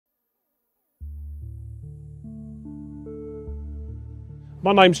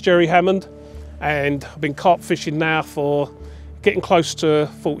My name's Jerry Hammond and I've been carp fishing now for getting close to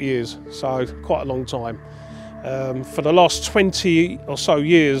 40 years, so quite a long time. For the last 20 or so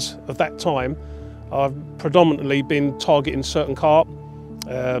years of that time, I've predominantly been targeting certain carp,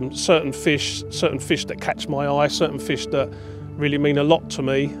 certain fish that catch my eye, certain fish that really mean a lot to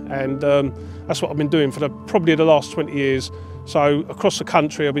me, and that's what I've been doing for probably the last 20 years. So across the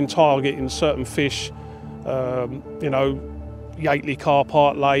country I've been targeting certain fish, Yateley Carp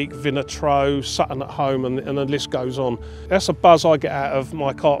Art Lake, Vinatro, Sutton at Home, and the list goes on. That's a buzz I get out of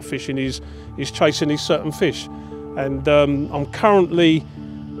my carp fishing, is chasing these certain fish. And I'm currently,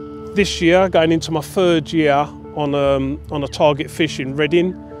 this year, going into my third year on a target fish in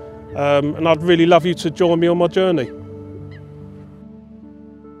Reading, and I'd really love you to join me on my journey.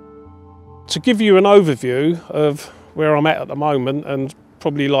 To give you an overview of where I'm at the moment, and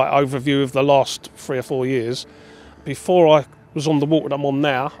probably like overview of the last 3 or 4 years, before I was on the water that I'm on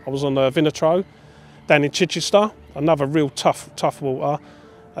now, I was on Vinatro down in Chichester, another real tough water.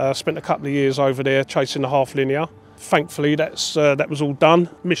 Spent a couple of years over there chasing the half linear. Thankfully that was all done,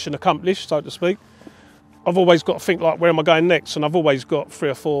 mission accomplished, so to speak. I've always got to think, like, where am I going next? And I've always got 3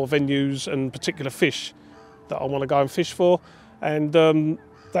 or 4 venues and particular fish that I want to go and fish for, and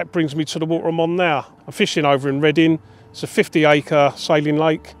that brings me to the water I'm on now. I'm fishing over in Reading. It's a 50-acre sailing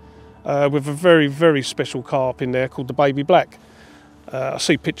lake with a very, very special carp in there called the baby black. I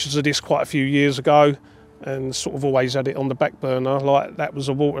see pictures of this quite a few years ago and sort of always had it on the back burner, like that was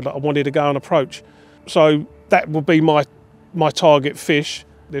a water that I wanted to go and approach. So that will be my target fish.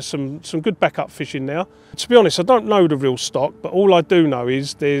 There's some good backup fishing now. To be honest, I don't know the real stock, but all I do know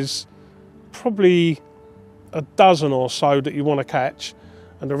is there's probably a dozen or so that you want to catch,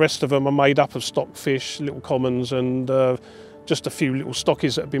 and the rest of them are made up of stock fish, little commons, and just a few little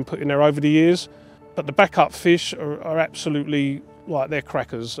stockies that have been put in there over the years. But the backup fish are absolutely, like, they're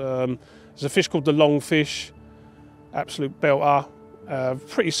crackers. There's a fish called the longfish, absolute belter,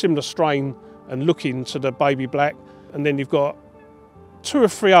 pretty similar strain and looking to the baby black. And then you've got 2 or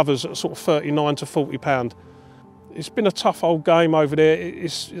 3 others that are sort of 39 to 40 pound. It's been a tough old game over there.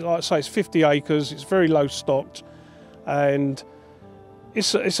 It's, like I say, it's 50 acres, it's very low stocked, and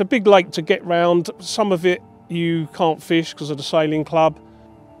it's a big lake to get round. Some of it you can't fish because of the sailing club.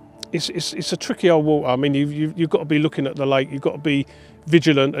 It's a tricky old water. I mean, you've got to be looking at the lake. You've got to be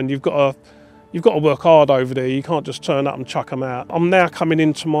vigilant, and you've got to work hard over there. You can't just turn up and chuck them out. I'm now coming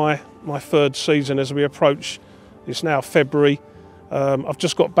into my 3rd season as we approach. It's now February. I've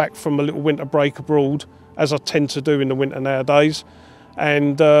just got back from a little winter break abroad, as I tend to do in the winter nowadays.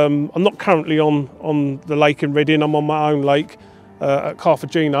 And I'm not currently on the lake in Reading. I'm on my own lake at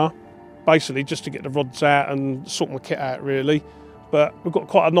Carthagena, basically just to get the rods out and sort my kit out, really. But we've got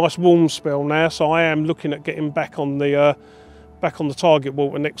quite a nice warm spell now, so I am looking at getting back on the target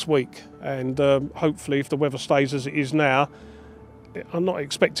water next week. And hopefully, if the weather stays as it is now, I'm not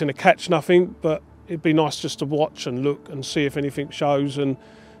expecting to catch nothing, but it'd be nice just to watch and look and see if anything shows, and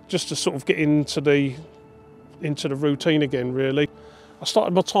just to sort of get into the routine again, really. I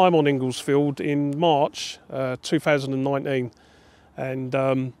started my time on Inglesfield in March 2019,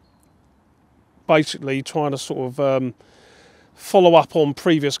 and basically trying to sort of follow up on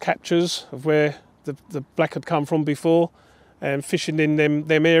previous captures of where the black had come from before, and fishing in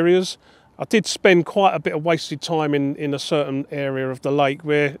them areas. I did spend quite a bit of wasted time in a certain area of the lake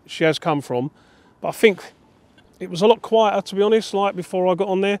where she has come from, but I think it was a lot quieter, to be honest, like before I got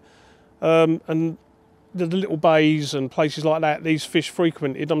on there. And the little bays and places like that, these fish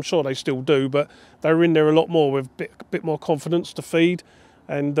frequented, I'm sure they still do, but they were in there a lot more with a bit more confidence to feed,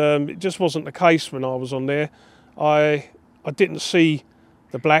 and it just wasn't the case when I was on there. I didn't see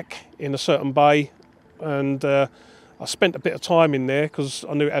the black in a certain bay, and I spent a bit of time in there because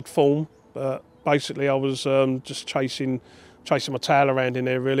I knew it had form, but basically I was just chasing my tail around in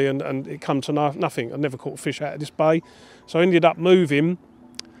there, really, and it come to nothing. I never caught fish out of this bay, so I ended up moving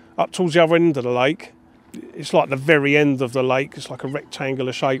up towards the other end of the lake. It's like the very end of the lake. It's like a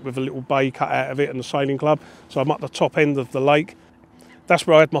rectangular shape with a little bay cut out of it and a sailing club. So I'm at the top end of the lake. That's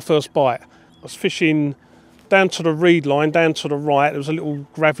where I had my first bite. I was fishing down to the reed line, down to the right. There was a little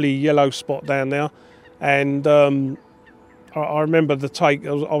gravelly yellow spot down there, and I remember the take.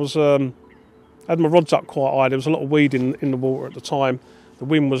 I had my rods up quite high. There was a lot of weed in the water at the time. The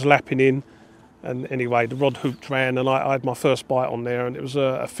wind was lapping in, and anyway, the rod hooked round, and I had my first bite on there, and it was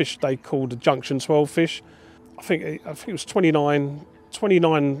a fish they called a Junction 12 fish. I think it was 29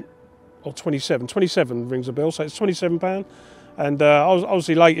 or 27. 27 rings a bell, so it's 27 pound. And I was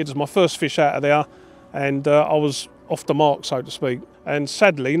elated. It was my first fish out of there, and I was off the mark, so to speak. And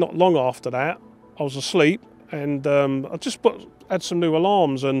sadly, not long after that, I was asleep, and I just put had some new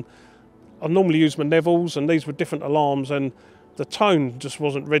alarms, and I normally use my Neville's, and these were different alarms, and the tone just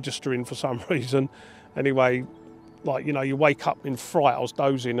wasn't registering for some reason. Anyway, like, you know, you wake up in fright. I was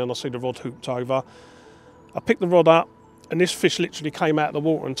dozing and I see the rod hooped over. I picked the rod up, and this fish literally came out of the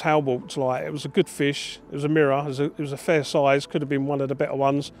water and tail walked. Like, it was a good fish. It was a mirror. It was a fair size. Could have been one of the better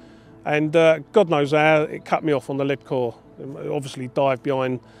ones. And God knows how, it cut me off on the lead core. It obviously dived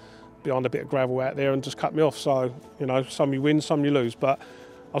behind a bit of gravel out there and just cut me off. So, you know, some you win, some you lose. But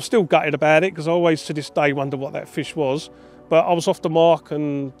I'm still gutted about it, because I always to this day wonder what that fish was. But I was off the mark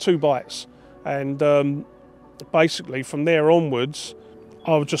and 2 bites. And basically from there onwards,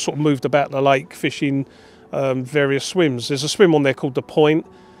 I just sort of moved about the lake fishing various swims. There's a swim on there called the Point,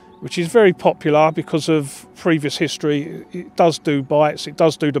 which is very popular because of previous history. It does do bites, it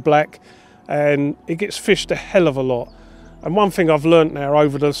does do the black, and it gets fished a hell of a lot. And one thing I've learnt now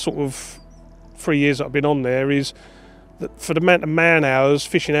over the sort of 3 years that I've been on there is that for the amount of man hours,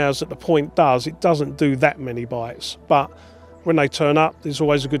 fishing hours that the Point does, it doesn't do that many bites. But when they turn up, there's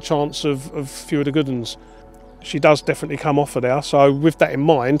always a good chance of a few of the good ones. She does definitely come off of there. So with that in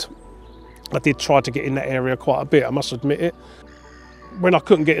mind, I did try to get in that area quite a bit, I must admit it. When I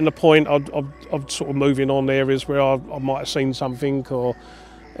couldn't get in the Point, I'd sort of move in on areas where I might have seen something, or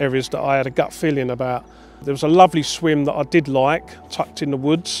areas that I had a gut feeling about. There was a lovely swim that I did like, tucked in the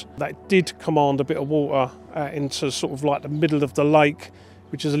woods, that did command a bit of water into sort of like the middle of the lake,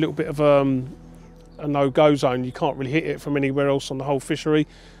 which is a little bit of a no-go zone. You can't really hit it from anywhere else on the whole fishery.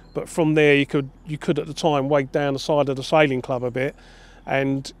 But from there, you could at the time wade down the side of the sailing club a bit,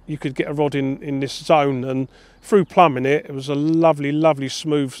 and you could get a rod in this zone. And through plumbing it, it was a lovely, lovely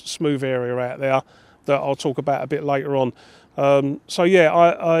smooth area out there that I'll talk about a bit later on. So yeah,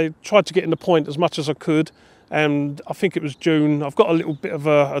 I tried to get in the Point as much as I could, and I think it was June. I've got a little bit of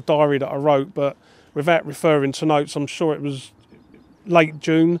a diary that I wrote, but without referring to notes, I'm sure it was late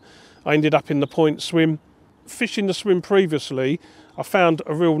June. I ended up in the Point swim. Fishing the swim previously, I found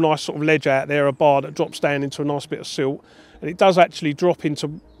a real nice sort of ledge out there, a bar that drops down into a nice bit of silt, and it does actually drop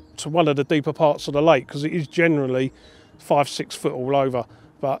into one of the deeper parts of the lake, because it is generally 5-6 foot all over.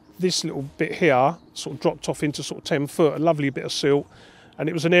 But this little bit here sort of dropped off into sort of 10 foot, a lovely bit of silt, and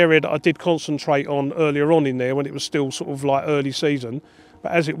it was an area that I did concentrate on earlier on in there when it was still sort of like early season.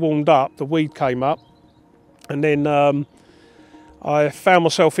 But as it warmed up, the weed came up, and then I found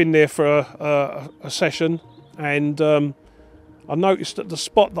myself in there for a session, and I noticed that the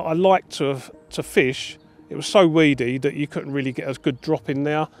spot that I liked to fish, it was so weedy that you couldn't really get a good drop in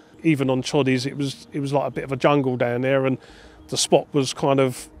there. Even on choddies, it was like a bit of a jungle down there, and the spot was kind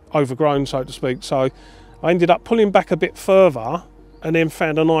of overgrown, so to speak. So I ended up pulling back a bit further, and then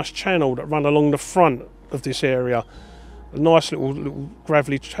found a nice channel that ran along the front of this area. A nice little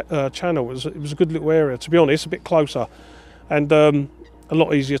gravelly channel. It was a good little area, to be honest, a bit closer, and a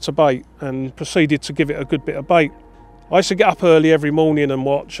lot easier to bait, and proceeded to give it a good bit of bait. I used to get up early every morning and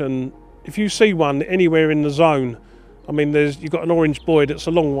watch, and if you see one anywhere in the zone, I mean, you've got an orange buoy that's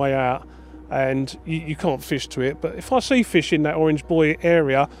a long way out, and you can't fish to it. But if I see fish in that orange buoy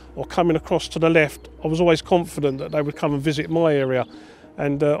area or coming across to the left, I was always confident that they would come and visit my area.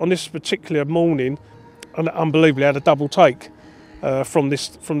 And on this particular morning, unbelievably, I had a double take from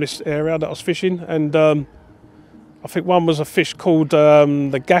this area that I was fishing, and I think one was a fish called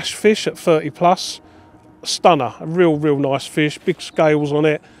the gash fish at 30 plus. A stunner, a real nice fish, big scales on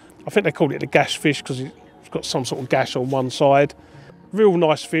it. I think they called it the gash fish because it's got some sort of gash on one side. Real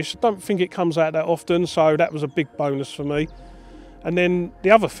nice fish. I don't think it comes out that often, so that was a big bonus for me. And then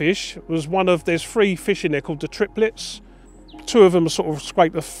the other fish was there's 3 fish in there called the triplets. 2 of them are sort of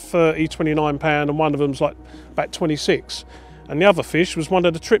scraped a 29 pound, and one of them's like about 26. And the other fish was one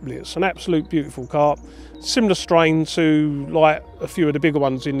of the triplets, an absolute beautiful carp. Similar strain to like a few of the bigger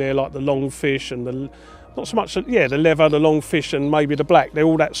ones in there, like the long fish and the leather, the long fish, and maybe the black. They're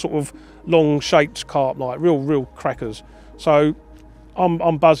all that sort of long shaped carp, like real crackers. So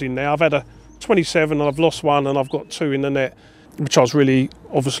I'm buzzing now. I've had a 27 and I've lost one, and I've got 2 in the net, which I was really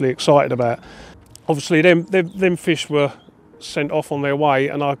obviously excited about. Obviously them fish were sent off on their way,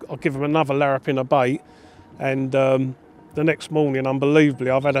 and I'll give them another larrapin a bait, and the next morning, unbelievably,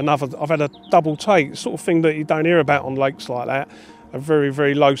 I've had a double take, sort of thing that you don't hear about on lakes like that. A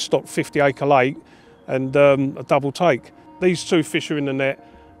very low stock 50-acre lake, and a double take. These 2 fish are in the net,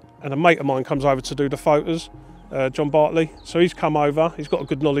 and a mate of mine comes over to do the photos, John Bartley. So he's come over, he's got a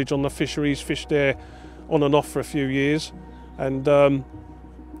good knowledge on the fishery, he's fished there on and off for a few years, and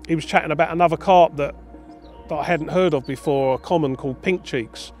he was chatting about another carp that I hadn't heard of before, a common called pink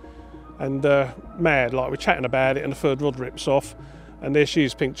cheeks. And mad, like we're chatting about it, and the third rod rips off, and there she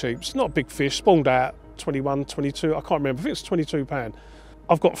is, pink cheeks. Not a big fish, spawned out 21, 22, I can't remember, I think it's £22.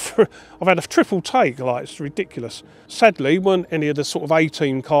 I've had a triple take, like it's ridiculous. Sadly, weren't any of the sort of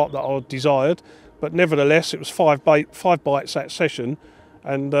 18 carp that I desired, but nevertheless it was five bites that session,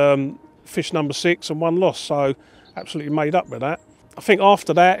 and fish number 6 and 1 loss, so absolutely made up with that. I think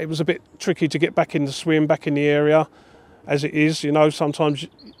after that it was a bit tricky to get back in the swim, back in the area, as it is, you know, sometimes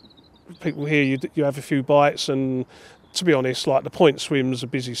people hear you have a few bites, and to be honest, like the point swim's a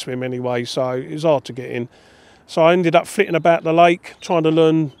busy swim anyway, so it was hard to get in. So I ended up flitting about the lake, trying to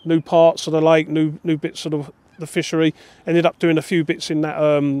learn new parts of the lake, new bits of the fishery. Ended up doing a few bits in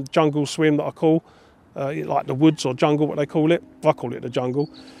that jungle swim that I call, like the woods or jungle, what they call it. I call it the jungle.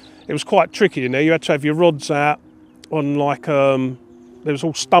 It was quite tricky in there. You had to have your rods out on like, there was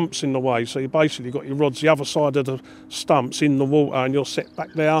all stumps in the way. So you basically got your rods the other side of the stumps in the water, and you're set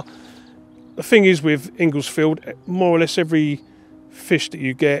back there. The thing is with Inglesfield, more or less every fish that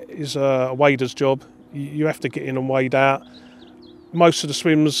you get is a wader's job. You have to get in and wade out. Most of the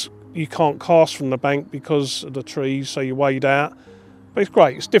swims you can't cast from the bank because of the trees, so you wade out. But it's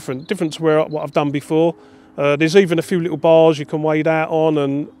great, it's different to what I've done before. There's even a few little bars you can wade out on,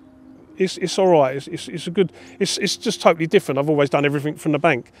 and it's all right. It's just totally different. I've always done everything from the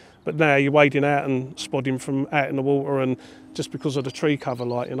bank, but now you're wading out and spotting from out in the water, and just because of the tree cover,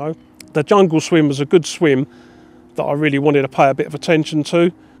 like, you know. The jungle swim was a good swim that I really wanted to pay a bit of attention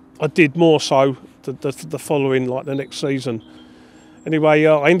to. I did more so the following, like the next season. Anyway,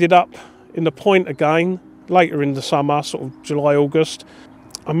 I ended up in the point again later in the summer, sort of July, August.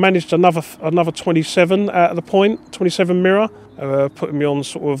 I managed another 27 out of the point, 27 mirror, putting me on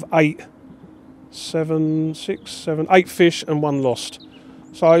sort of 8 fish and 1 lost.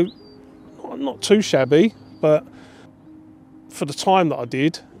 So not too shabby, but for the time that I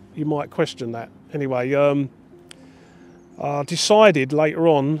did, you might question that. Anyway, I decided later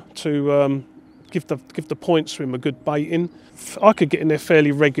on to give the point swim a good baiting. I could get in there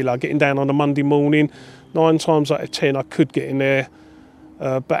fairly regular, getting down on a Monday morning. 9 times out of 10 I could get in there,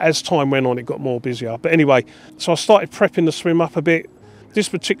 but as time went on it got more busier. But anyway, so I started prepping the swim up a bit. This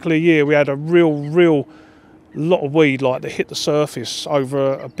particular year we had a real lot of weed, like, that hit the surface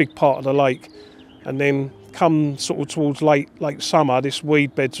over a big part of the lake, and then come sort of towards late summer, this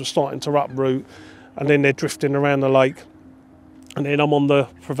weed beds were starting to uproot, and then they're drifting around the lake. And then I'm on the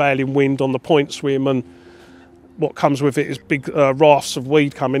prevailing wind on the point swim, and what comes with it is big rafts of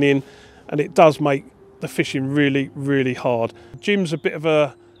weed coming in, and it does make the fishing really hard. Jim's a bit of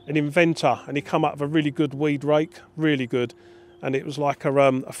an inventor, and he come up with a really good weed rake, really good, and it was like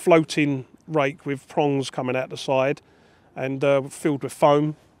a floating rake with prongs coming out the side, and filled with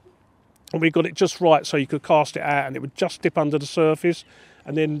foam, and we got it just right so you could cast it out and it would just dip under the surface,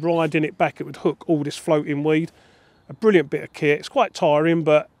 and then riding it back it would hook all this floating weed. A brilliant bit of kit. It's quite tiring,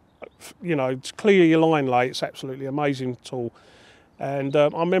 but you know, to clear your line lay, it's absolutely amazing tool. And I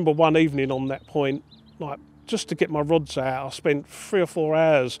remember one evening on that point, like, just to get my rods out, I spent 3 or 4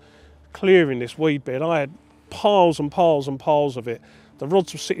 hours clearing this weed bed. I had piles and piles and piles of it. The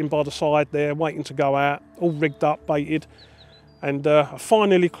rods were sitting by the side there, waiting to go out, all rigged up, baited. And I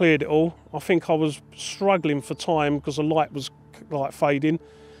finally cleared it all. I think I was struggling for time because the light was like fading.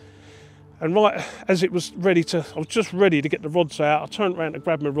 And right as it was I was just ready to get the rods out, I turned around to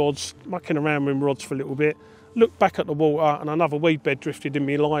grab my rods, mucking around with my rods for a little bit, looked back at the water, and another weed bed drifted in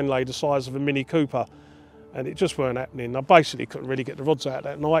my line lay the size of a Mini Cooper. And it just weren't happening. I basically couldn't really get the rods out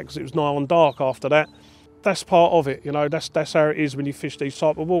that night because it was nigh on dark after that. That's part of it, you know, that's how it is when you fish these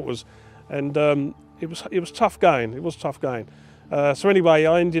type of waters. And it was tough going, it was tough going. So anyway,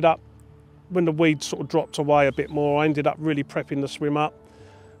 I ended up, when the weeds sort of dropped away a bit more, I ended up really prepping the swim up.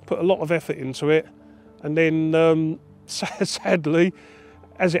 Put a lot of effort into it, and then sadly,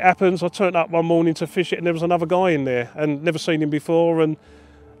 as it happens, I turned up one morning to fish it and there was another guy in there, and never seen him before, and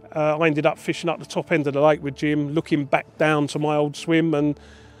I ended up fishing up the top end of the lake with Jim, looking back down to my old swim, and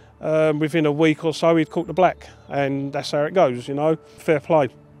within a week or so he'd caught the black, and that's how it goes, you know, fair play.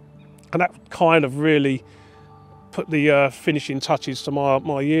 And that kind of really put the finishing touches to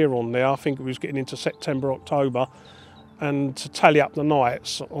my year on there. I think it was getting into September, October. And to tally up the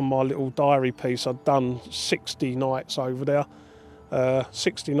nights on my little diary piece, I'd done 60 nights over there,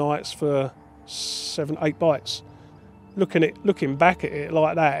 60 nights for 7, 8 bites. Looking back at it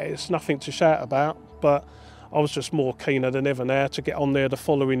like that, it's nothing to shout about, but I was just more keener than ever now to get on there the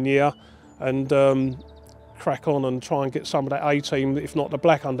following year and crack on and try and get some of that A-team, if not the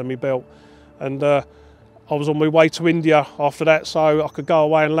black, under my belt. And I was on my way to India after that, so I could go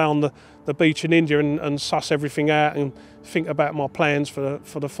away and lay on the beach in India and suss everything out and think about my plans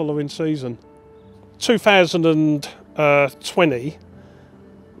for the following season. 2020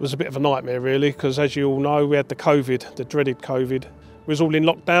 was a bit of a nightmare really, because as you all know, we had the COVID, the dreaded COVID. We was all in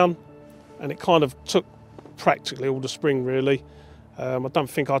lockdown, and it kind of took practically all the spring really. I don't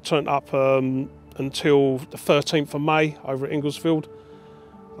think I turned up until the 13th of May over at Inglesfield,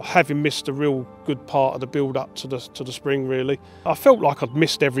 having missed a real good part of the build up to the spring really. I felt like I'd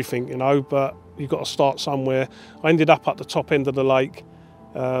missed everything, you know, but you've got to start somewhere. I ended up at the top end of the lake,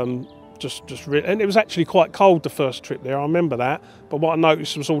 and it was actually quite cold the first trip there, I remember that. But what I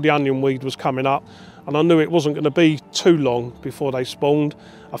noticed was all the onion weed was coming up, and I knew it wasn't going to be too long before they spawned.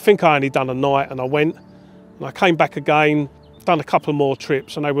 I think I only done a night, and I went, and I came back again, done a couple more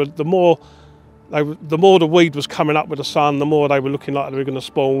trips, and the more the weed was coming up with the sun, the more they were looking like they were going to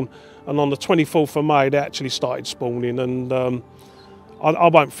spawn. And on the 24th of May, they actually started spawning, and I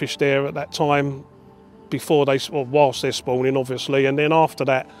won't fish there at that time whilst they're spawning, obviously. And then after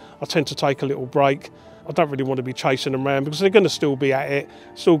that, I tend to take a little break. I don't really want to be chasing them around because they're going to still be at it,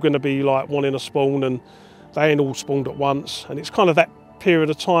 still going to be like wanting a spawn, and they ain't all spawned at once. And it's kind of that period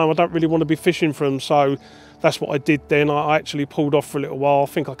of time I don't really want to be fishing for them. So that's what I did then. I actually pulled off for a little while. I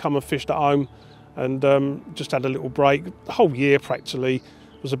think I come and fished at home, and just had a little break. The whole year practically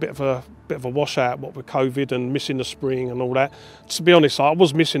was a bit of a washout, what with COVID and missing the spring and all that. To be honest, I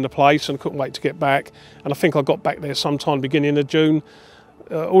was missing the place and couldn't wait to get back. And I think I got back there sometime beginning of June.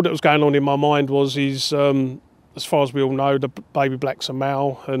 All that was going on in my mind was as far as we all know, the baby black's a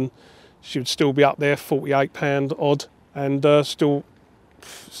male, and she would still be up there, 48 pound odd, and still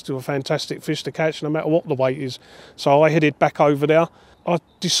a fantastic fish to catch no matter what the weight is. So I headed back over there. I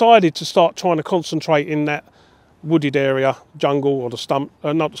decided to start trying to concentrate in that wooded area, jungle, or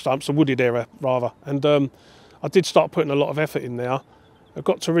not the stumps, the wooded area rather. And I did start putting a lot of effort in there. I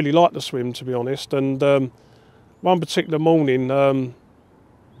got to really like the swim, to be honest. And one particular morning,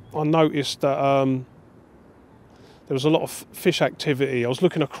 I noticed that there was a lot of fish activity. I was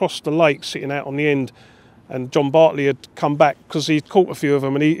looking across the lake, sitting out on the end, and John Bartley had come back because he'd caught a few of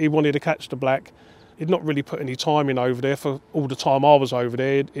them, and he wanted to catch the black. He'd not really put any time in over there for all the time I was over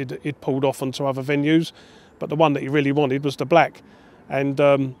there. He'd pulled off onto other venues, but the one that he really wanted was the black.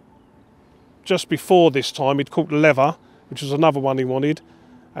 And just before this time, he'd caught the leather, which was another one he wanted,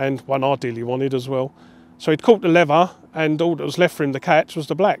 and one ideally wanted as well. So he'd caught the leather, and all that was left for him to catch was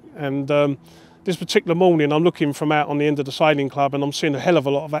the black. And this particular morning, I'm looking from out on the end of the sailing club, and I'm seeing a hell of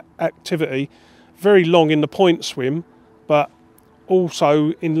a lot of activity, very long in the point swim, but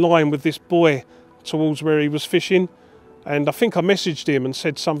also in line with this buoy towards where he was fishing. And I think I messaged him and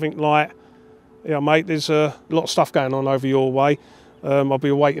said something like, "Yeah, mate, there's a lot of stuff going on over your way. I'll be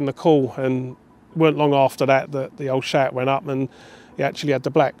awaiting the call." And weren't long after that the old shout went up, and he actually had the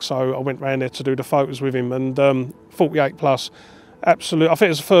black. So I went round there to do the photos with him, and 48 plus, absolute. I think it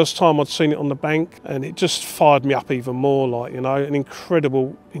was the first time I'd seen it on the bank, and it just fired me up even more. Like, you know, an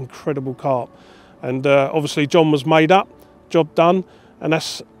incredible carp. And obviously John was made up, job done, and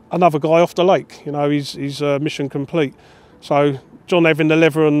that's another guy off the lake. You know, he's mission complete. So John having the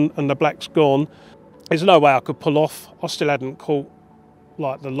leather and the black's gone, there's no way I could pull off. I still hadn't caught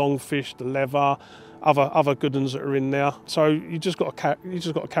like the longfish, the leather, other good ones that are in there. So you just got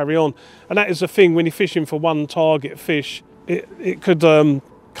to carry on. And that is the thing, when you're fishing for one target fish, it could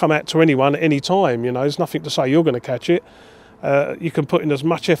come out to anyone at any time. You know, there's nothing to say you're going to catch it. You can put in as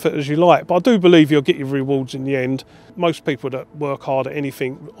much effort as you like, but I do believe you'll get your rewards in the end. Most people that work hard at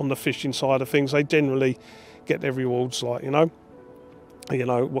anything on the fishing side of things, they generally get their rewards. Like, you know,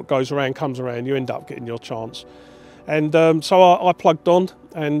 what goes around comes around. You end up getting your chance. And so I plugged on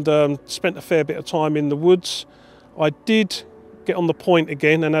and spent a fair bit of time in the woods. I did get on the point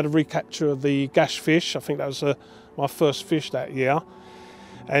again and had a recapture of the gash fish. I think that was my first fish that year,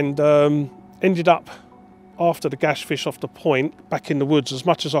 and ended up, after the gash fish off the point, back in the woods as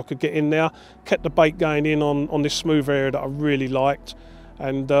much as I could get in there. Kept the bait going in on this smooth area that I really liked,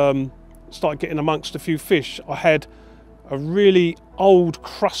 and started getting amongst a few fish. I had a really old,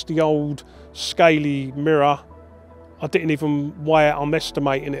 crusty old, scaly mirror. I didn't even weigh it. I'm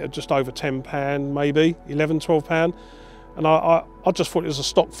estimating it at just over 10 pound, maybe 11, 12 pound. And I just thought it was a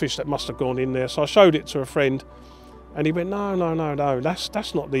stockfish that must have gone in there. So I showed it to a friend, and he went, no,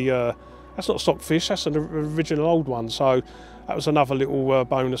 that's not the that's not stockfish, that's an original old one. So that was another little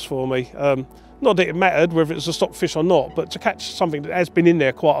bonus for me. Not that it mattered whether it was a stockfish or not, but to catch something that has been in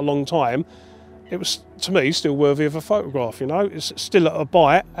there quite a long time, it was, to me, still worthy of a photograph. You know, it's still a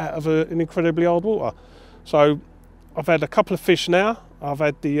bite out of an incredibly old water. So I've had a couple of fish now. I've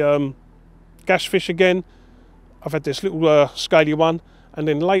had the gash fish again. I've had this little scaly one, and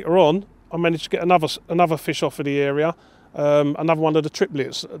then later on I managed to get another fish off of the area, another one of the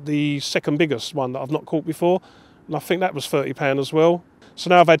triplets, the second biggest one that I've not caught before, and I think that was 30 pound as well. So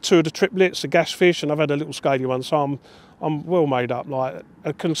now I've had 2 of the triplets, the gas fish, and I've had a little scaly one, so I'm well made up, like,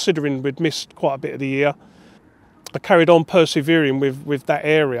 considering we'd missed quite a bit of the year. I carried on persevering with that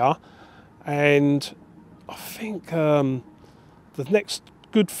area, and I think the next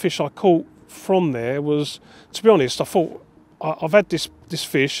good fish I caught from there was, to be honest, I thought I've had this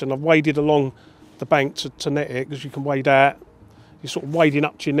fish and I've waded along the bank to net it, because you can wade out. You're sort of wading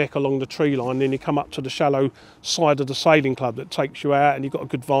up to your neck along the tree line, then you come up to the shallow side of the sailing club that takes you out, and you've got a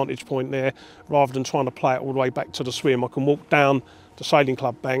good vantage point there, rather than trying to play it all the way back to the swim. I can walk down the sailing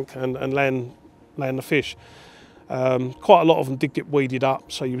club bank and land the fish. Quite a lot of them did get weeded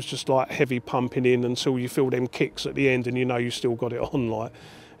up, so you was just like heavy pumping in until you feel them kicks at the end and you know you still got it on. Like,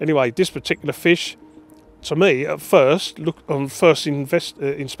 anyway, this particular fish, to me at first,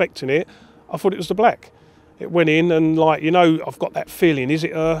 inspecting it, I thought it was the black. It went in, and like, you know, I've got that feeling. Is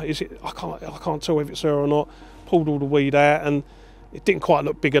it her? Is it? I can't tell if it's her or not. Pulled all the weed out, and it didn't quite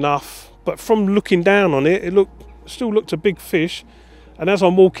look big enough. But from looking down on it, still looked a big fish. And as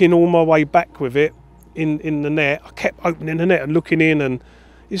I'm walking all my way back with it in the net, I kept opening the net and looking in, and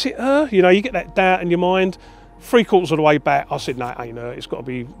is it her? You know, you get that doubt in your mind. 3/4 of the way back, I said, no, it ain't her. It's got to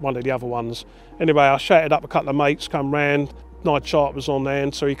be one of the other ones. Anyway, I shouted up a couple of mates, come round. Nigel Sharp was on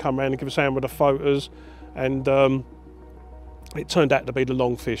hand, so he come round and give us a hand with the photos. And it turned out to be the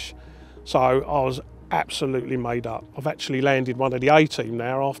longfish. So I was absolutely made up. I've actually landed one of the A team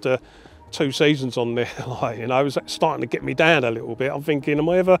now after 2 seasons on there. Like, you know, it was starting to get me down a little bit. I'm thinking, am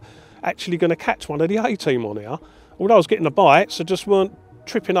I ever actually going to catch one of the A team on here? Although I was getting the bites, I just weren't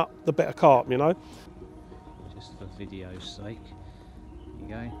tripping up the better carp, you know. Just for video's sake. There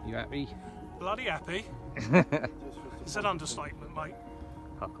you go. You happy? Bloody happy. It's an understatement, mate.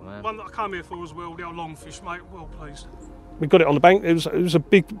 Man. One that I came here for as well, the old longfish, mate. Well pleased. We got it on the bank. It was a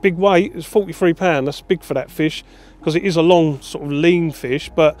big weight. It was £43. That's big for that fish, because it is a long, sort of lean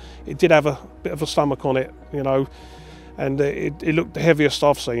fish, but it did have a bit of a stomach on it, you know, and it looked the heaviest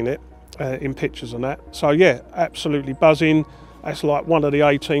I've seen it in pictures and that. So yeah, absolutely buzzing. That's like one of the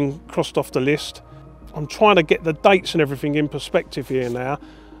 18 crossed off the list. I'm trying to get the dates and everything in perspective here now.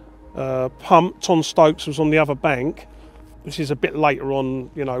 Tom Stokes was on the other bank. This is a bit later on,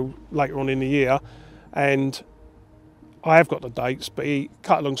 you know, later on in the year, and I have got the dates, but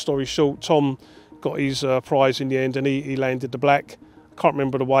cut a long story short, Tom got his prize in the end, and he landed the black. Can't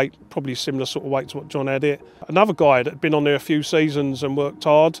remember the weight, probably similar sort of weight to what John had it. Another guy that had been on there a few seasons and worked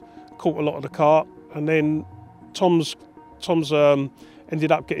hard, caught a lot of the carp, and then Tom's ended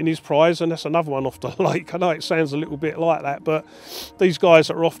up getting his prize, and that's another one off the lake. I know it sounds a little bit like that, but these guys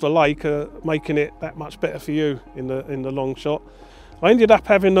that are off the lake are making it that much better for you in the long shot. I ended up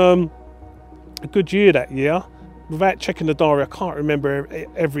having a good year that year. Without checking the diary, I can't remember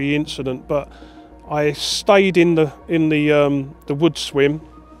every incident, but I stayed in the wood swim,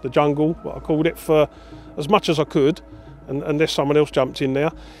 the jungle, what I called it, for as much as I could, unless someone else jumped in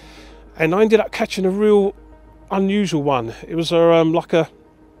there. And I ended up catching a real unusual one. It was like a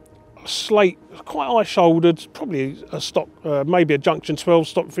slate, quite high-shouldered, probably a stock, maybe a Junction 12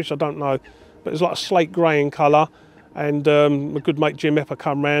 stockfish, I don't know, but it was like a slate grey in colour. And my good mate Jim Epper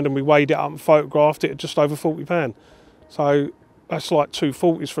come round and we weighed it up and photographed it at just over £40. So that's like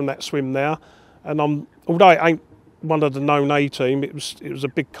 240s from that swim now. And although it ain't one of the known A team, it was a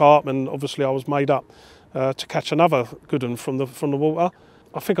big carp, and obviously I was made up to catch another good one from the water.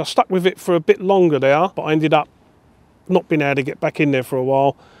 I think I stuck with it for a bit longer there, but I ended up not being able to get back in there for a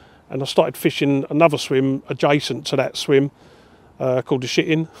while, and I started fishing another swim adjacent to that swim called the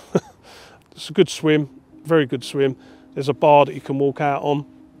Shitting. It's a good swim, very good swim. There's a bar that you can walk out on,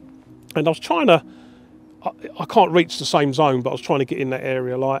 and I was trying to, I can't reach the same zone, but I was trying to get in that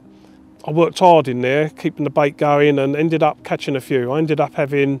area. Like, I worked hard in there, keeping the bait going, and ended up catching a few. I ended up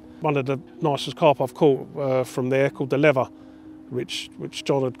having one of the nicest carp I've caught from there, called the leather, which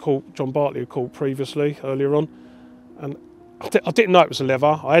John Bartley had caught previously, earlier on. And I didn't know it was a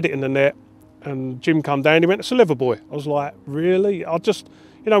leather. I had it in the net, and Jim come down, he went, "It's a leather, boy." I was like, really? I just,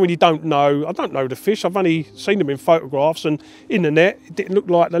 you know, when you don't know, I don't know the fish. I've only seen them in photographs, and in the net, it didn't look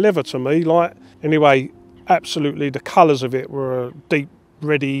like the leather to me. Like, anyway, absolutely, the colours of it were deep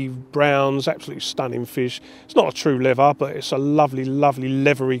reddy browns, absolutely stunning fish. It's not a true leather, but it's a lovely, lovely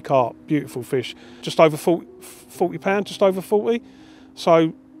leathery carp, beautiful fish. Just over £40, just over 40.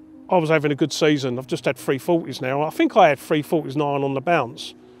 So I was having a good season. I've just had 340s now. I think I had 340s 9 on the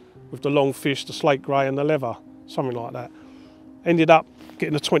bounce with the long fish, the slate grey and the leather, something like that. Ended up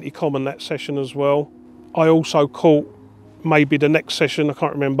getting a 20 common that session as well. I also caught, maybe the next session, I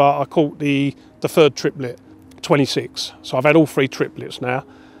can't remember, I caught the third triplet, 26. So I've had all 3 triplets now.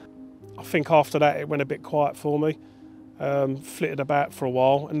 I think after that it went a bit quiet for me. flitted about for a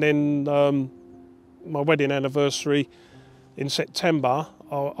while, and then my wedding anniversary in September,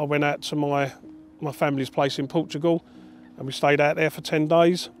 I went out to my family's place in Portugal, and we stayed out there for 10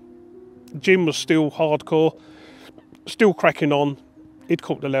 days. Jim was still hardcore, still cracking on. He'd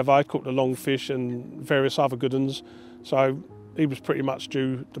caught the leather, he'd caught the longfish and various other good ones. So he was pretty much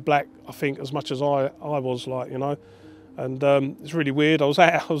due the black, I think, as much as I was, like, you know. And it's really weird. I was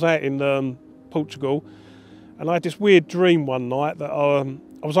out in Portugal, and I had this weird dream one night that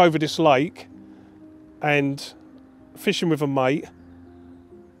I was over this lake and fishing with a mate,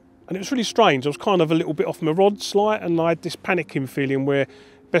 and it was really strange. I was kind of a little bit off my rods, like, and I had this panicking feeling where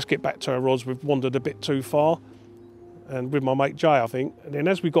best get back to our rods, we've wandered a bit too far, and with my mate Jay, I think. And then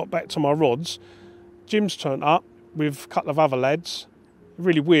as we got back to my rods, Jim's turned up with a couple of other lads.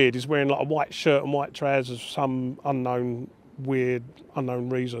 Really weird, he's wearing like a white shirt and white trousers for some unknown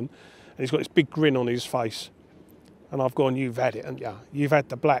reason, and he's got this big grin on his face. And I've gone, "You've had it, haven't you? You've had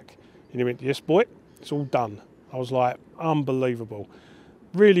the black." And he went, "Yes, boy, it's all done." I was like, unbelievable.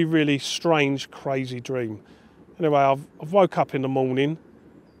 Really, really strange, crazy dream. Anyway, I've woke up in the morning,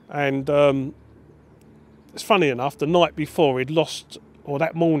 and it's funny enough, the night before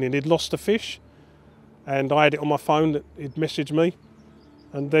that morning he'd lost a fish, and I had it on my phone that he'd messaged me,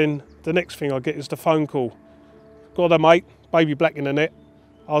 and then the next thing I get is the phone call. "Got a mate, baby black in the net."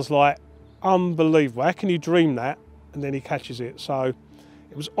 I was like, unbelievable. How can you dream that? And then he catches it. So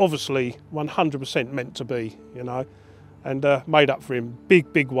it was obviously 100% meant to be, you know, and made up for him.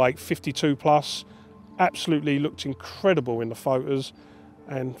 Big weight, 52 plus. Absolutely looked incredible in the photos,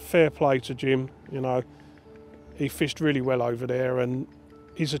 and fair play to Jim, you know. He fished really well over there, and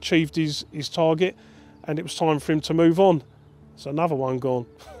he's achieved his target, and it was time for him to move on. So another one gone.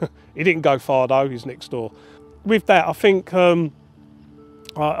 He didn't go far though, he's next door. With that, I think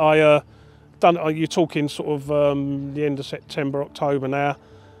you're talking sort of the end of September, October now,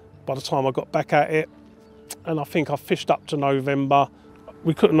 by the time I got back at it. And I think I fished up to November.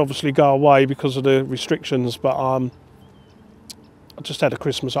 We couldn't obviously go away because of the restrictions, but I just had a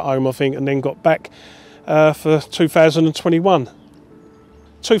Christmas at home, I think, and then got back for 2021.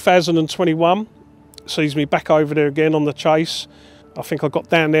 2021 sees me back over there again on the chase. I think I got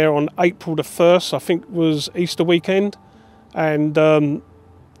down there on April the 1st, I think it was Easter weekend, and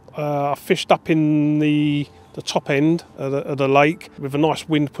I fished up in the top end of the lake with a nice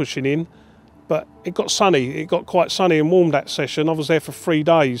wind pushing in. But it got sunny, it got quite sunny and warm that session. I was there for 3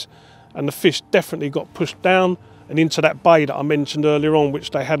 days, and the fish definitely got pushed down and into that bay that I mentioned earlier on,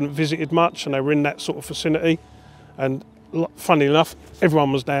 which they hadn't visited much, and they were in that sort of vicinity. And funny enough,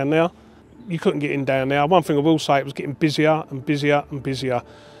 everyone was down there. You couldn't get in down there. One thing I will say, it was getting busier and busier and busier.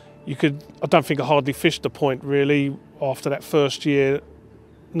 I don't think I hardly fished the point really after that first year,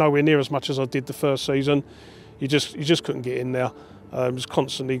 nowhere near as much as I did the first season. You just couldn't get in there. It was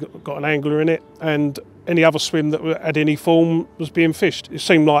constantly got an angler in it, and any other swim that had any form was being fished. It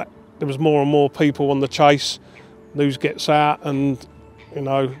seemed like there was more and more people on the chase. News gets out, and you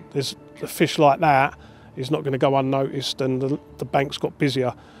know, there's a fish like that is not going to go unnoticed, and the banks got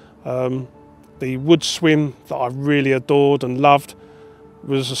busier. The wood swim that I really adored and loved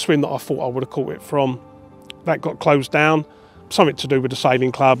was a swim that I thought I would have caught it from. That got closed down, something to do with the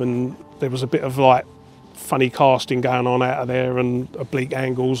sailing club, and there was a bit of like funny casting going on out of there and oblique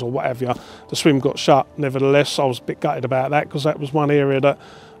angles or whatever. The swim got shut. Nevertheless, I was a bit gutted about that because that was one area that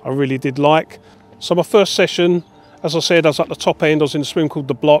I really did like. So my first session, as I said, I was at the top end. I was in a swim called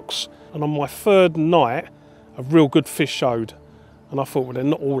the Blocks, and on my third night a real good fish showed, and I thought, well, they're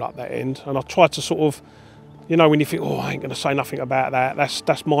not all up that end. And I tried to sort of, you know, when you think, oh, I ain't going to say nothing about that,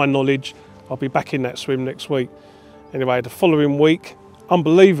 that's my knowledge, I'll be back in that swim next week. Anyway, the following week,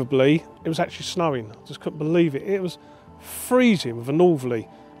 unbelievably, it was actually snowing. I just couldn't believe it. It was freezing with a northerly,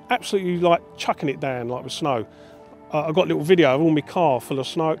 absolutely like chucking it down like with snow. I got a little video of all my car full of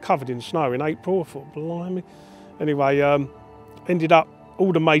snow, covered in snow in April. I thought, blimey. Anyway, ended up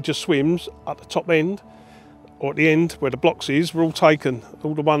all the major swims at the top end, or at the end where the Blocks is, were all taken.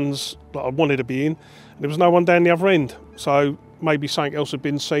 All the ones that I wanted to be in. And there was no one down the other end. So maybe something else had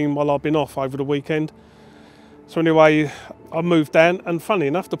been seen while I'd been off over the weekend. So anyway, I moved down, and funny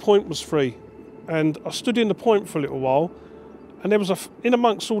enough, the point was free. And I stood in the point for a little while, and there was in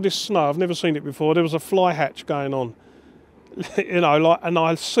amongst all this snow, I've never seen it before, there was a fly hatch going on. You know, like, and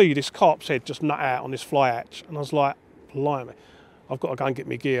I see this carp's head just nut out on this fly hatch. And I was like, blimey, I've got to go and get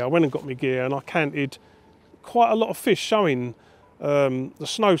my gear. I went and got my gear, and I counted quite a lot of fish showing. The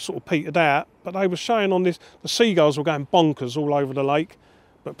snow sort of petered out, but they were showing on this, the seagulls were going bonkers all over the lake,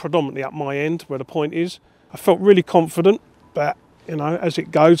 but predominantly up my end where the point is. I felt really confident, but you know, as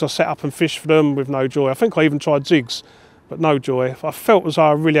it goes, I set up and fished for them with no joy. I think I even tried zigs, but no joy. I felt as though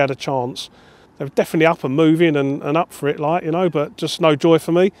I really had a chance. They were definitely up and moving and up for it, like, you know, but just no joy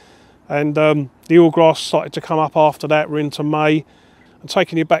for me. And the eelgrass started to come up after that. We're into May. And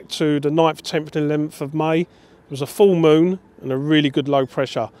taking you back to the 9th, 10th and 11th of May, it was a full moon and a really good low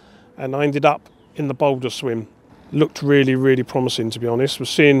pressure. And I ended up in the boulder swim. Looked really, really promising, to be honest. We're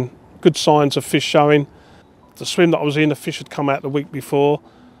seeing good signs of fish showing. The swim that I was in, the fish had come out the week before.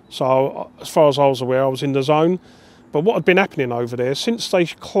 So as far as I was aware, I was in the zone. But what had been happening over there, since they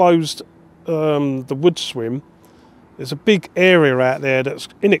closed the wood swim, there's a big area out there that's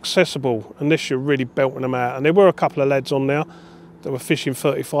inaccessible unless you're really belting them out. And there were a couple of lads on there that were fishing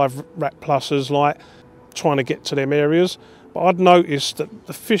 35 rat pluses, like, trying to get to them areas. But I'd noticed that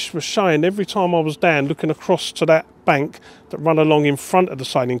the fish were showing every time I was down, looking across to that bank that ran along in front of the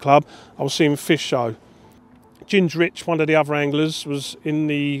sailing club, I was seeing fish show. Ginger Rich, one of the other anglers, was in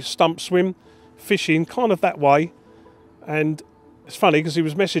the stump swim, fishing kind of that way. And it's funny because he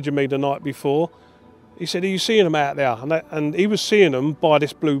was messaging me the night before. He said, "Are you seeing them out there?" And he was seeing them by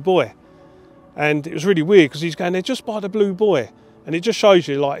this blue buoy. And it was really weird because he's going, "They're just by the blue buoy." And it just shows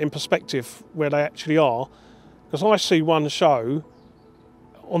you, like, in perspective where they actually are. Because I see one show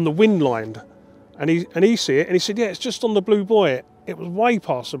on the wind line, and he see it, and he said, "Yeah, it's just on the blue buoy." It was way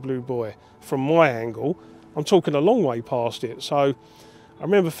past the blue buoy from my angle. I'm talking a long way past it. So I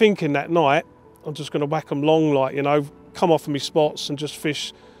remember thinking that night, I'm just going to whack them long, like, you know, come off of my spots and just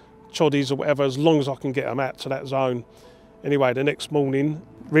fish choddies or whatever as long as I can get them out to that zone. Anyway, the next morning,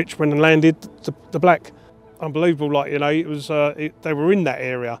 Rich went and landed the black. Unbelievable, like, you know, it was they were in that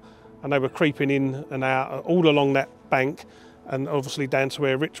area and they were creeping in and out all along that bank and obviously down to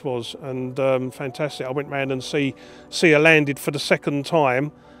where Rich was, and fantastic. I went round and see her landed for the second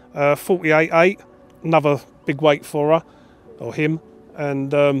time, 48.8, another big weight for her, or him,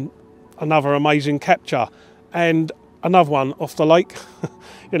 and another amazing capture, and another one off the lake.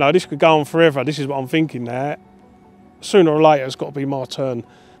 You know, this could go on forever. This is what I'm thinking now. Sooner or later, it's got to be my turn.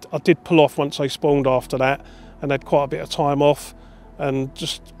 I did pull off once they spawned after that and had quite a bit of time off and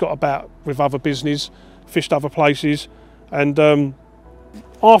just got about with other business, fished other places. And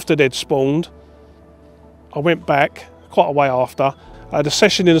after they'd spawned, I went back quite a way after. I had a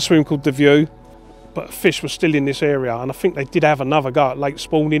session in a swim called The View, but fish were still in this area. And I think they did have another go at late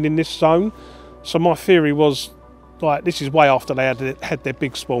spawning in this zone. So my theory was, like, this is way after they had their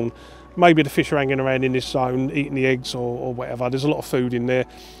big spawn. Maybe the fish are hanging around in this zone, eating the eggs or whatever. There's a lot of food in there,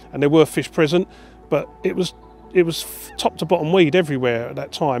 and there were fish present, but it was top to bottom weed everywhere at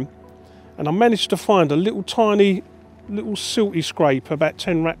that time. And I managed to find a little tiny, little silty scrape about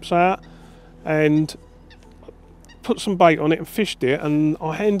 10 wraps out, and put some bait on it and fished it, and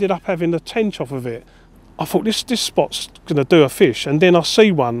I ended up having a tench off of it. I thought this spot's gonna do a fish, and then I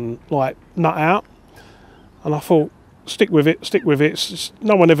see one like nut out, and I thought, stick with it.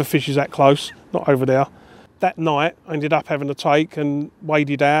 No one ever fishes that close, not over there. That night, I ended up having a take and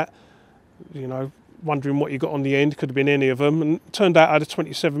waded out, you know, wondering what you got on the end. Could have been any of them. And it turned out I had a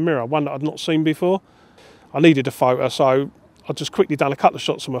 27 mirror, one that I'd not seen before. I needed a photo, so I just quickly done a couple of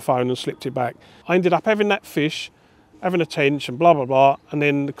shots on my phone and slipped it back. I ended up having that fish, having a tench and blah, blah, blah, and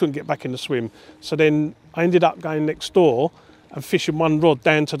then couldn't get back in the swim. So then I ended up going next door and fishing one rod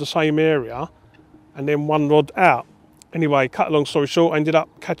down to the same area and then one rod out. Anyway, cut a long story short, I ended up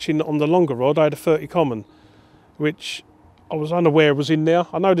catching on the longer rod. I had a 30 common, which I was unaware was in there.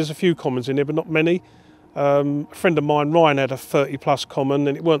 I know there's a few commons in there, but not many. A friend of mine, Ryan, had a 30 plus common,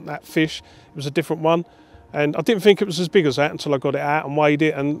 and it weren't that fish. It was a different one. And I didn't think it was as big as that until I got it out and weighed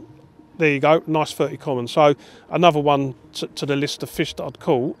it, and there you go, nice 30 common. So another one to the list of fish that I'd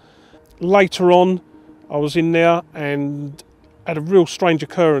caught. Later on, I was in there and had a real strange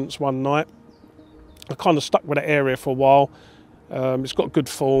occurrence one night. I kind of stuck with that area for a while. It's got good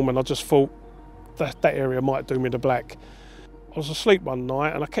form, and I just thought that area might do me the black. I was asleep one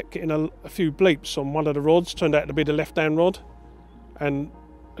night and I kept getting a few bleeps on one of the rods. Turned out to be the left-hand rod, and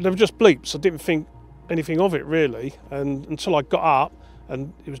they were just bleeps. I didn't think anything of it really, and until I got up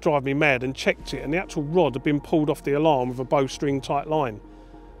and it was driving me mad and checked it, and the actual rod had been pulled off the alarm with a bowstring tight line.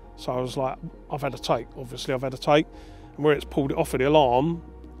 So I was like, I've had a take. Obviously I've had a take, and where it's pulled it off of the alarm,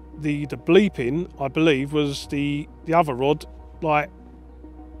 the bleeping, I believe, was the other rod, like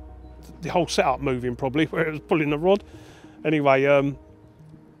the whole setup moving probably, where it was pulling the rod. Anyway,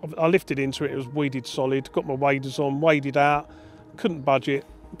 I lifted into it, it was weeded solid, got my waders on, waded out, couldn't budge it,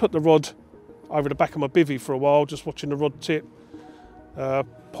 put the rod over the back of my bivvy for a while, just watching the rod tip.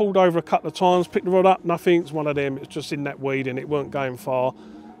 Pulled over a couple of times, picked the rod up, nothing, it's one of them, it's just in that weed and it weren't going far.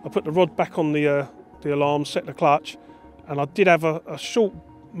 I put the rod back on the alarm, set the clutch, and I did have a short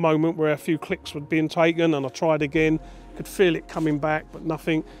moment where a few clicks were being taken, and I tried again, could feel it coming back, but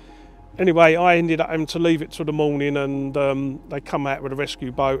nothing. Anyway, I ended up having to leave it till the morning, and they come out with a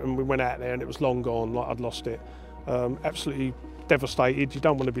rescue boat, and we went out there and it was long gone, like I'd lost it. Absolutely devastated. You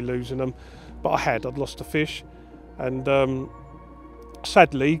don't want to be losing them, but I'd lost the fish, and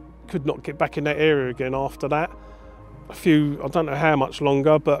sadly could not get back in that area again after that. I don't know how much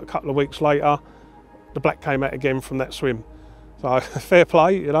longer, but a couple of weeks later the black came out again from that swim. So fair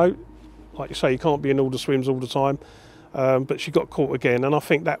play, you know, like you say, you can't be in all the swims all the time. But she got caught again, and I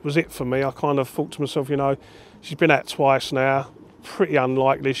think that was it for me. I kind of thought to myself, you know, she's been out twice now, pretty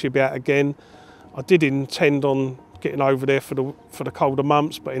unlikely she'll be out again. I did intend on getting over there for the colder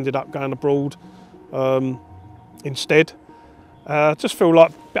months, but ended up going abroad instead. Just feel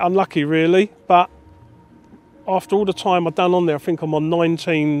like a bit unlucky really, but after all the time I've done on there, I think I'm on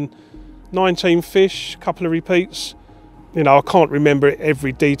 19 fish, a couple of repeats. You know, I can't remember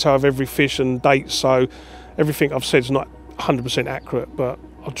every detail of every fish and dates, so everything I've said is not 100% accurate, but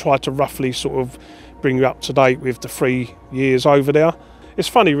I'll try to roughly sort of bring you up to date with the 3 years over there. It's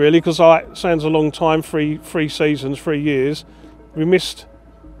funny really, because it sounds a long time, three seasons, 3 years. We missed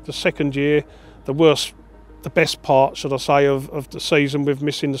the second year, the best part, should I say, of the season with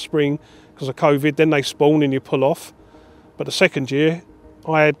missing the spring because of COVID. Then they spawn and you pull off. But the second year,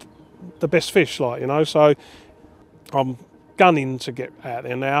 I had the best fish, like, you know, so I'm gunning to get out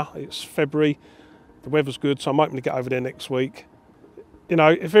there now. It's February. The weather's good, so I'm hoping to get over there next week. You know,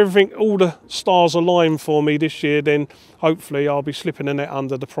 if all the stars align for me this year, then hopefully I'll be slipping a net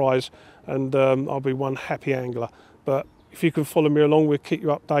under the prize, and I'll be one happy angler. But if you can follow me along, we'll keep you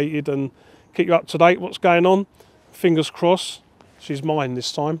updated and keep you up to date what's going on. Fingers crossed, she's mine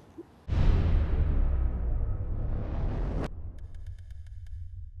this time.